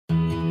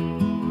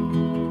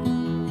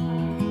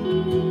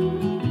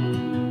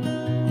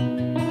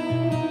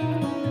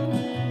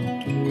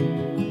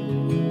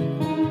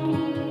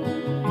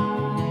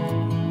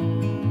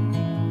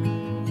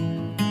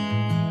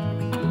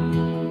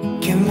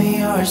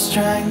your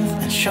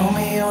strength and show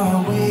me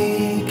your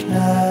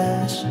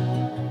weakness.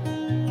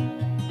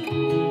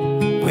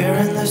 We're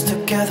in this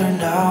together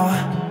now.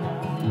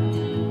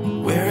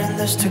 We're in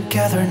this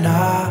together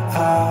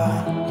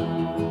now.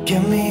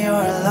 Give me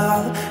your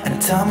love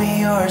and tell me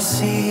your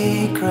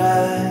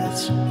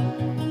secrets.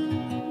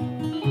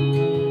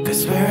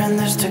 'Cause we're in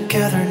this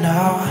together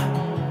now.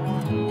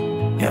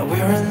 Yeah,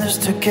 we're in this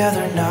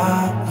together now.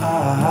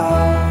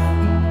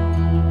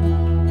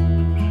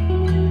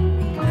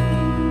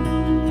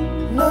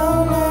 No,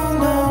 no,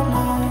 no,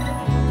 no.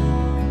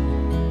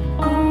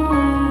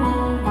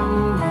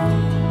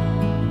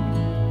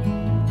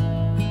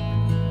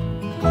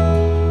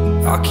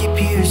 I'll keep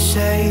you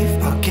safe,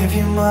 I'll give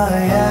you my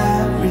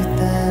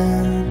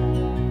everything.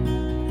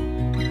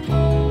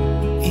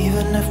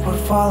 Even if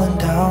we're falling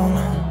down,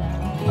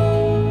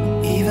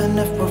 even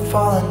if we're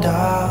falling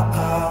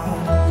down,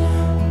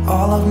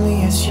 all of me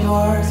is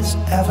yours,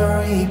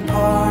 every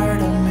part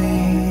of me.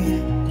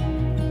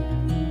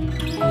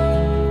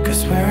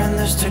 'Cause we're in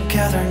this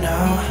together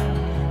now.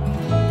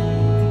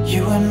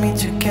 You and me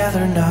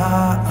together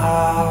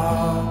now.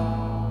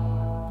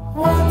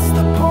 What's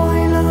the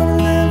point of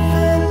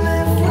living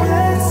if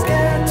we're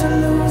scared to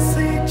lose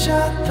each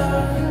other?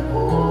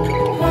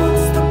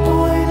 What's the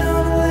point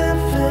of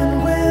living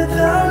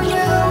without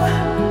you?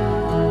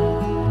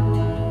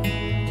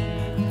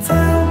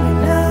 Tell me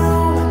now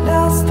and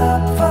I'll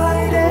stop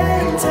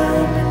fighting.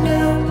 Tell me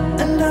now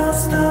and I'll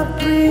stop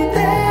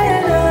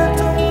breathing. I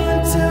don't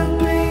want to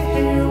be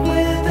here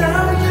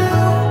without you.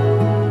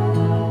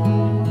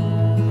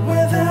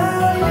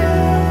 Without you.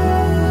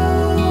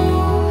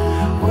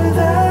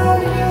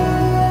 Without you.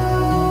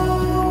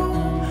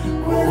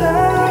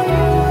 Without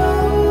you.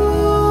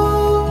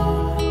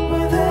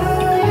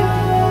 Without you.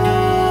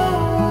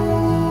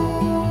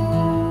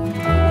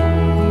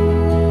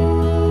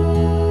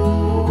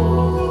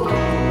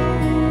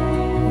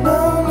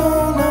 No, no,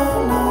 no,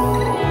 no.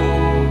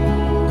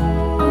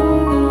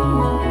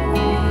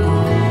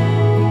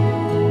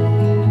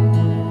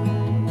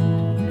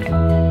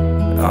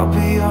 I'll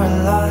be your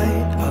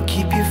light, I'll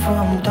keep you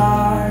from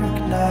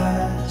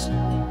darkness.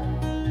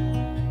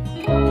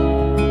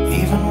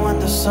 Even when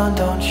the sun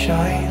don't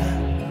shine,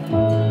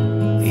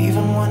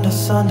 even when the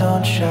sun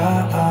don't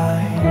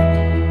shine.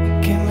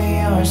 Give me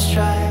your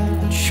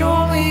strength and show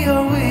me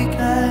your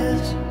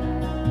weakness.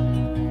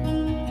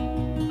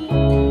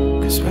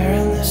 'Cause we're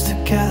in this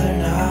together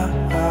now.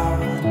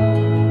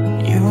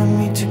 You and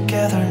me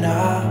together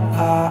now.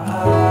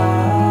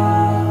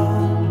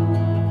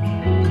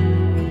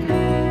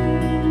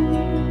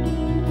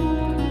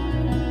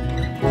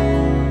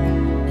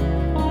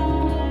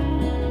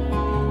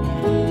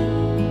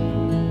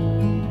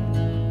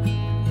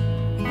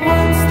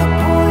 What's the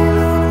point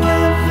of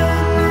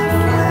living if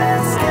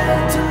we're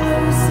scared to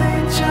lose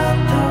each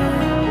other?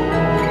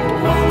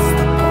 What's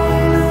the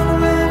point of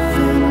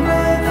living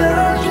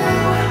without you?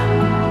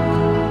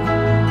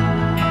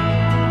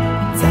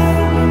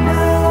 Tell me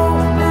now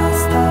and I'll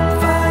stop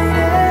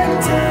fighting.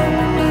 Tell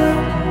me now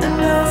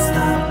and I'll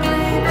stop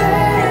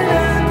breathing.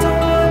 I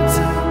don't want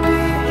to be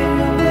here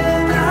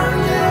without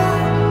you.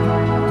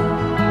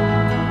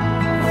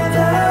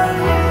 Without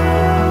you.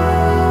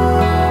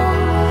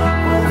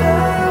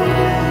 Without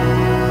you.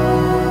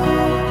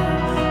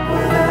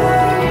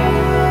 Without you.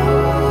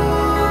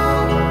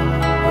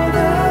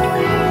 Without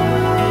you.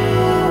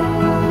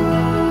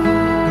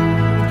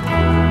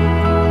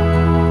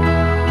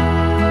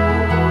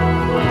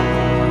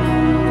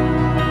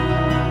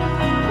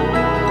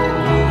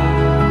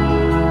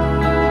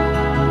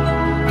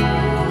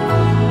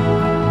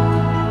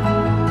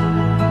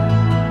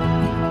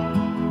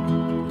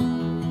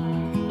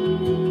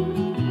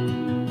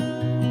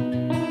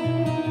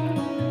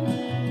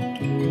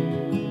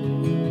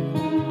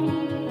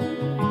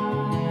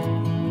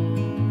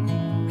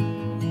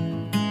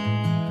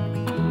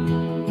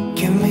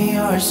 Give me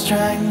your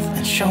strength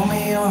and show me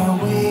your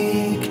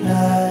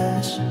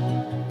weakness.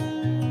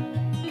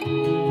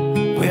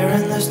 We're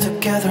in this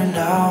together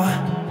now.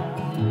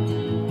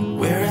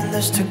 We're in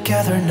this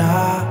together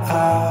now.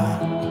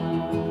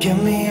 Give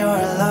me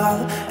your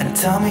love and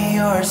tell me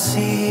your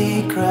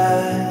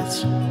secrets.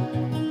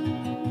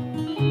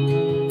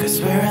 'Cause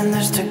we're in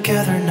this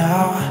together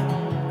now.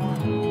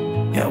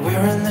 Yeah,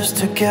 we're in this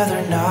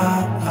together now.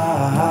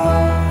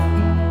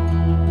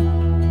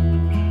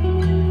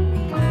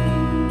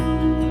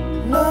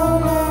 No,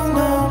 no,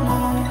 no,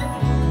 no.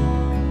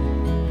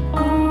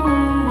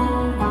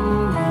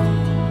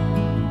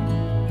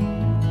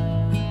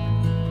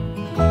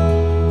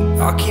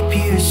 I'll keep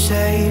you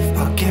safe,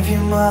 I'll give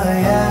you my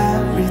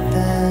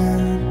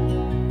everything.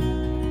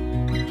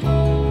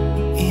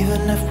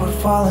 Even if we're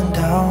falling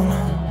down,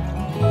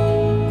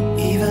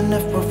 even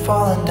if we're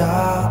falling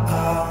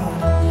down,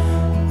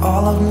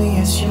 all of me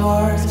is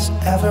yours,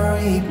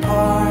 every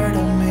part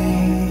of me.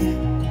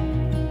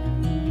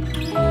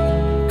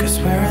 'Cause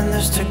we're in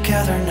this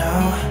together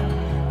now.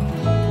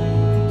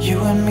 You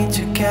and me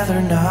together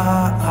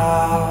now.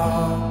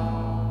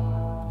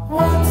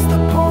 What's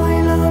the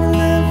point of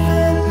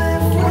living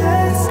if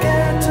we're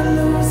scared to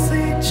lose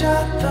each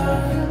other?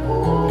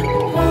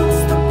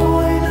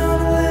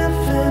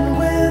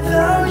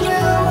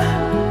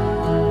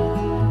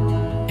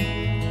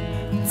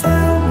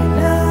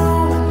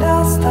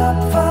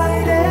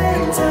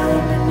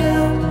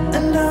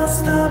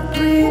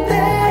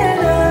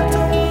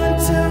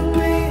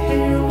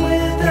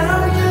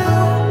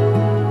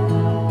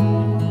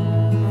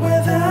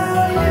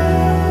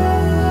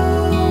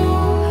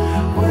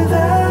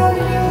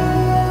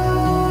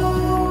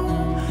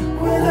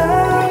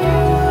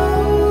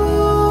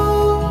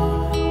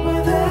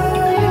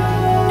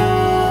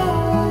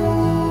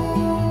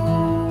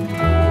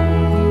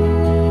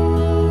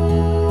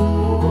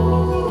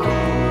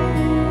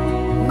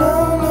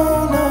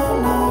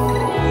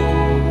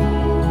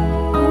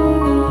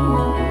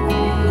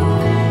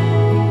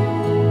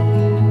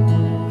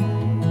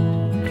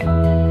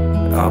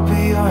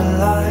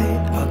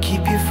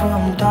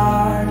 from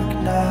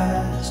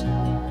darkness.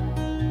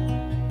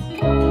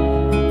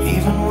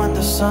 Even when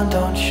the sun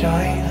don't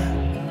shine,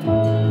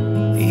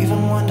 even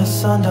when the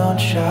sun don't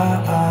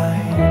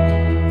shine,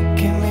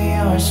 give me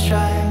your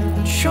strength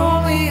and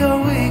show me your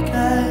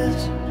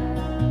weakness.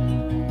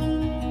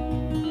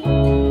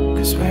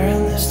 'Cause we're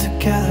in this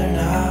together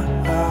now,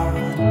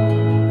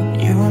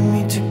 you and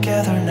me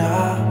together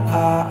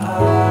now.